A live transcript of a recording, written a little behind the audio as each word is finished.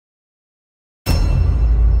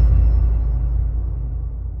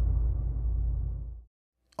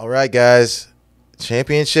All right, guys.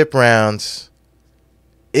 Championship rounds.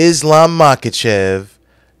 Islam Makhachev.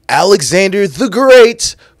 Alexander the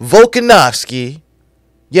Great Volkanovski.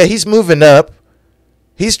 Yeah, he's moving up.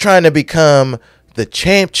 He's trying to become the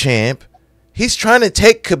champ. He's trying to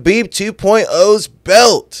take Khabib 2.0's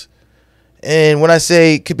belt. And when I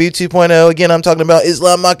say Khabib 2.0, again, I'm talking about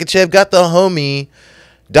Islam Makhachev. Got the homie,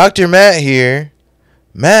 Dr. Matt here.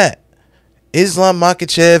 Matt, Islam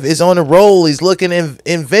Makhachev is on a roll. He's looking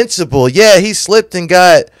invincible. Yeah, he slipped and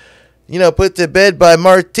got, put to bed by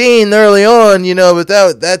Martin early on,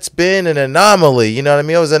 but that's been an anomaly. You know what I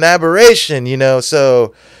mean? It was an aberration,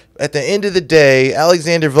 So at the end of the day,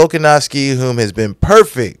 Alexander Volkanovski, whom has been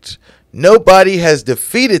perfect, nobody has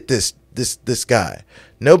defeated this guy.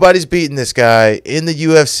 Nobody's beaten this guy in the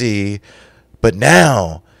UFC, but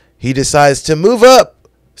now he decides to move up.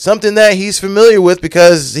 Something that he's familiar with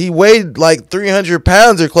because he weighed like 300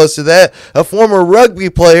 pounds or close to that. A former rugby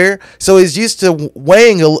player. So he's used to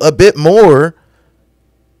weighing a bit more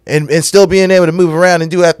and still being able to move around and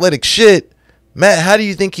do athletic shit. Matt, how do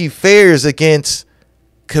you think he fares against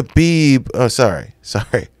Khabib? Oh, sorry.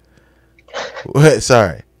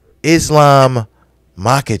 Islam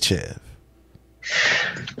Makhachev.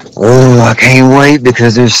 Oh, I can't wait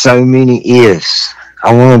because there's so many ifs.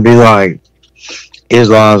 I want to be like,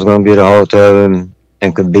 Islam's going to get a hold of him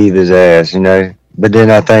and Khabib his ass, But then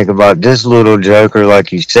I think about this little joker,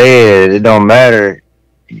 like you said, it don't matter.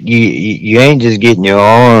 You ain't just getting your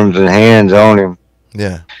arms and hands on him.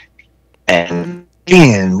 Yeah. And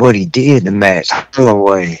again, what he did to Max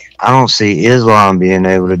Holloway, I don't see Islam being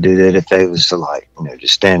able to do that if they was to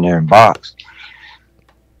just stand there and box.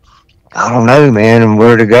 I don't know, man, and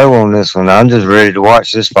where to go on this one. I'm just ready to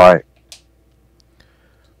watch this fight.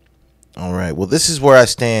 All right. Well, this is where I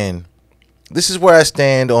stand. This is where I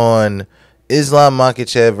stand on Islam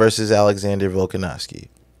Makhachev versus Alexander Volkanovski.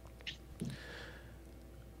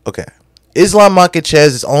 Okay. Islam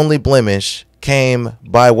Makhachev's only blemish came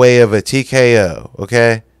by way of a TKO,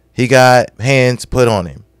 okay? He got hands put on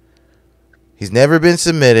him. He's never been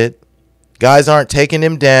submitted. Guys aren't taking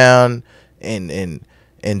him down and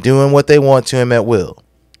doing what they want to him at will.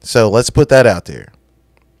 So let's put that out there.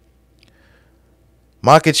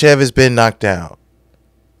 Makhachev has been knocked out.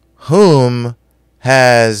 Whom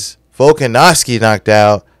has Volkanovski knocked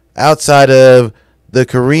out outside of the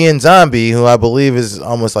Korean zombie, who I believe is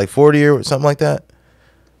almost like 40 or something like that?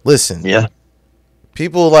 Listen. Yeah.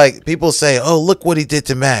 People say, oh, look what he did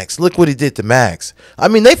to Max. Look what he did to Max. I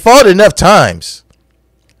mean, they fought enough times.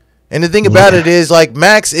 And the thing about it is,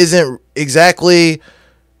 Max isn't exactly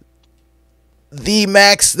the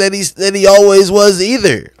Max that he always was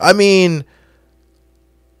either. I mean,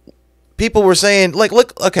 people were saying,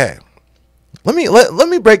 look, okay. Let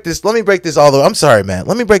me break this all the way. I'm sorry, man.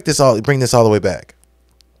 Let me bring this all the way back.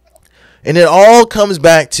 And it all comes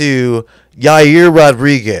back to Yair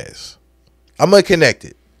Rodriguez. I'm going to connect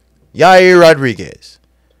it. Yair Rodriguez.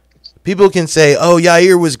 People can say, oh,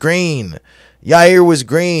 Yair was green. Yair was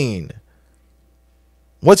green.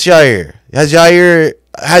 What's Yair? Has Yair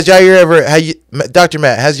ever, Dr.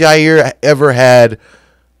 Matt, has Yair ever had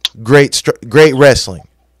great wrestling?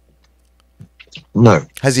 No.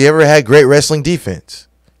 Has he ever had great wrestling defense?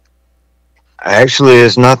 Actually,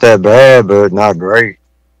 it's not that bad, but not great.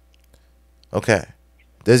 Okay.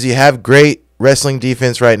 Does he have great wrestling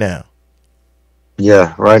defense right now?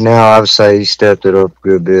 Yeah, right now I would say he stepped it up a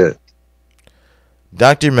good bit.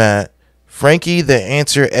 Dr. Matt, Frankie the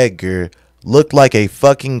Answer Edgar looked like a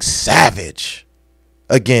fucking savage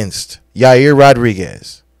against Yair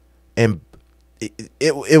Rodriguez. And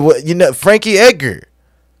it was, Frankie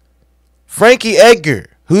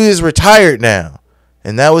Edgar, who is retired now.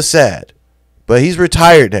 And that was sad. But he's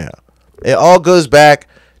retired now. It all goes back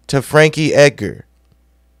to Frankie Edgar.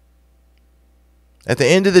 At the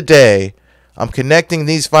end of the day, I'm connecting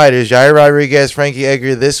these fighters, Yair Rodriguez, Frankie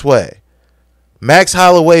Edgar, this way. Max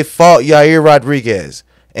Holloway fought Yair Rodriguez,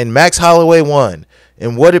 and Max Holloway won.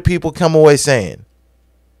 And what did people come away saying?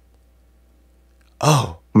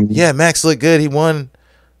 Oh, yeah, Max looked good. He won.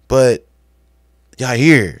 But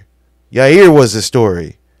Yair was the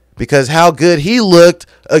story. Because how good he looked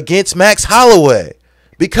against Max Holloway.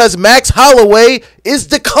 Because Max Holloway is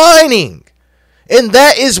declining. And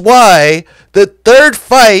that is why the third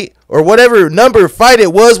fight, or whatever number fight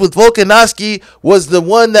it was with Volkanovski, was the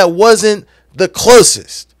one that wasn't the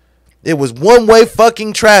closest. It was one-way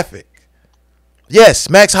fucking traffic. Yes,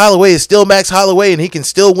 Max Holloway is still Max Holloway, and he can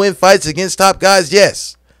still win fights against top guys,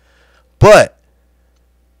 yes. But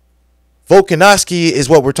Volkanovski is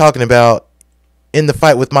what we're talking about in the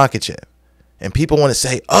fight with Makhachev. And people want to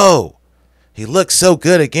say, oh, he looks so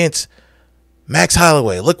good against Max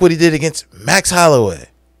Holloway. Look what he did against Max Holloway.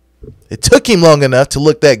 It took him long enough to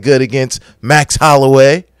look that good against Max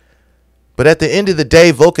Holloway. But at the end of the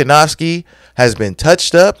day, Volkanovski has been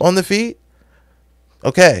touched up on the feet.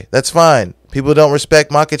 Okay, that's fine. People don't respect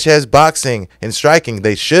Makhachev's boxing and striking.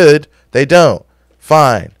 They should. They don't.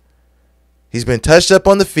 Fine. He's been touched up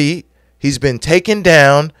on the feet. He's been taken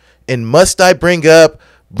down. And must I bring up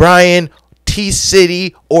Brian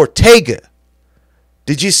T-City Ortega?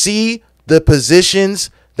 Did you see the positions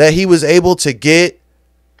that he was able to get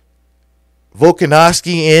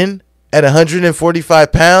Volkanovski in at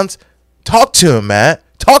 145 pounds? Talk to him, Matt.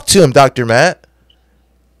 Talk to him, Dr. Matt.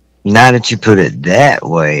 Now that you put it that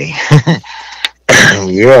way,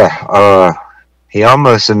 yeah, he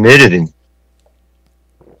almost submitted him.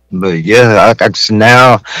 But yeah,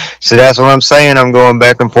 now, so that's what I'm saying. I'm going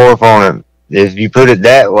back and forth on it. If you put it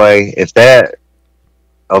that way, if that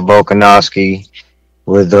Volkanovski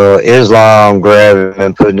with Islam grabbing him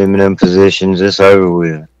and putting him in them positions, it's over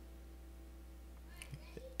with.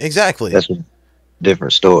 Exactly. That's a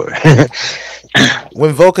different story.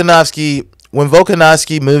 When Volkanovski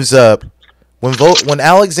moves up, when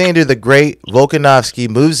Alexander the Great Volkanovski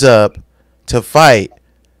moves up to fight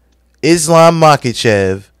Islam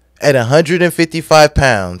Makhachev at 155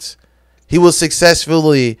 pounds, he will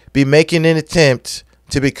successfully be making an attempt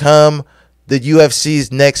to become the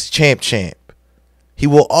UFC's next champ. He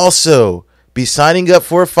will also be signing up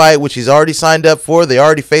for a fight, which he's already signed up for. They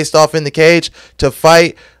already faced off in the cage to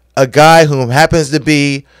fight a guy who happens to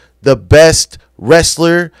be the best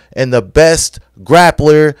wrestler and the best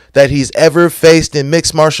grappler that he's ever faced in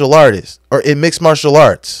mixed martial arts.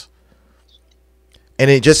 And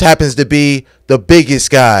it just happens to be the biggest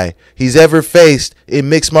guy he's ever faced in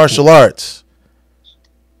mixed martial arts.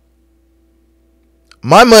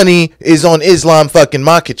 My money is on Islam fucking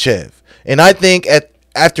Makhachev. And I think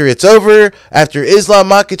after it's over, after Islam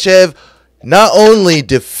Makhachev not only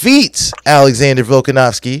defeats Alexander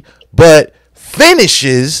Volkanovski, but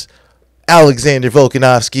finishes Alexander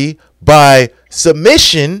Volkanovski by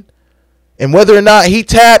submission, and whether or not he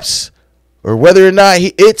taps or whether or not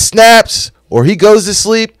it snaps or he goes to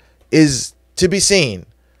sleep is to be seen.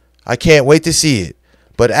 I can't wait to see it.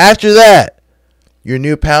 But after that, your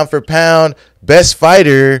new pound for pound best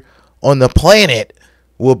fighter on the planet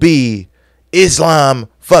will be Islam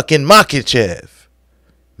fucking Makhachev.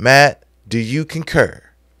 Weigh do you concur?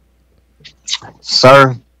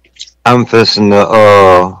 Sir, I'm fixing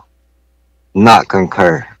to not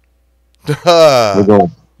concur.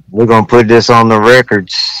 We're gonna put this on the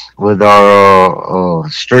records with our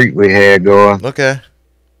streak we had going. Okay.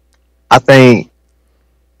 I think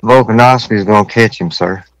Volkanovski is gonna catch him,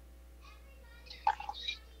 sir.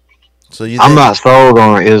 So I'm not sold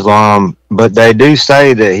on Islam, but they do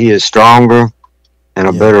say that he is stronger and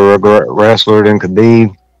a better wrestler than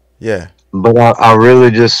Khabib. Yeah. But I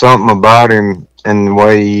really just something about him and the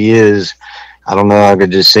way he is. I don't know. I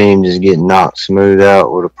could just see him just getting knocked smooth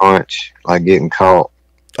out with a punch, like getting caught.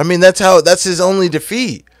 I mean, that's his only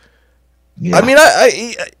defeat. Yeah. I mean,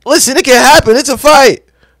 I listen. It can happen. It's a fight.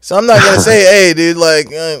 So I'm not gonna say, hey, dude, like,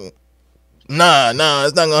 nah,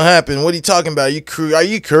 it's not gonna happen. What are you talking about? Are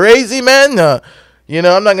you crazy, man? I'm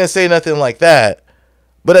not gonna say nothing like that.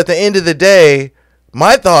 But at the end of the day,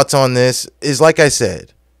 my thoughts on this is like I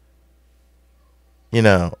said.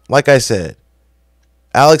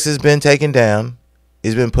 Alex has been taken down.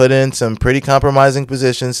 He's been put in some pretty compromising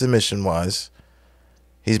positions submission-wise.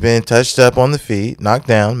 He's been touched up on the feet, knocked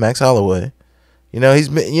down, Max Holloway. He's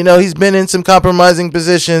been in some compromising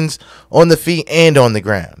positions on the feet and on the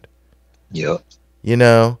ground. Yep.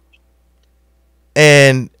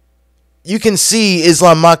 And you can see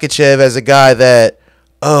Islam Makhachev as a guy that,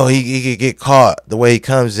 he could get caught the way he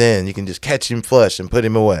comes in. You can just catch him flush and put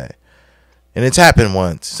him away. And it's happened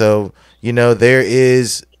once. So, there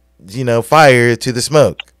is, fire to the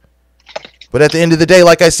smoke. But at the end of the day,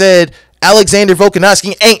 like I said, Alexander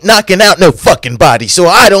Volkanovski ain't knocking out no fucking body. So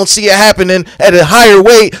I don't see it happening at a higher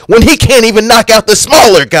weight when he can't even knock out the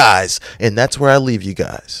smaller guys. And that's where I leave you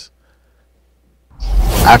guys.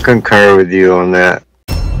 I concur with you on that.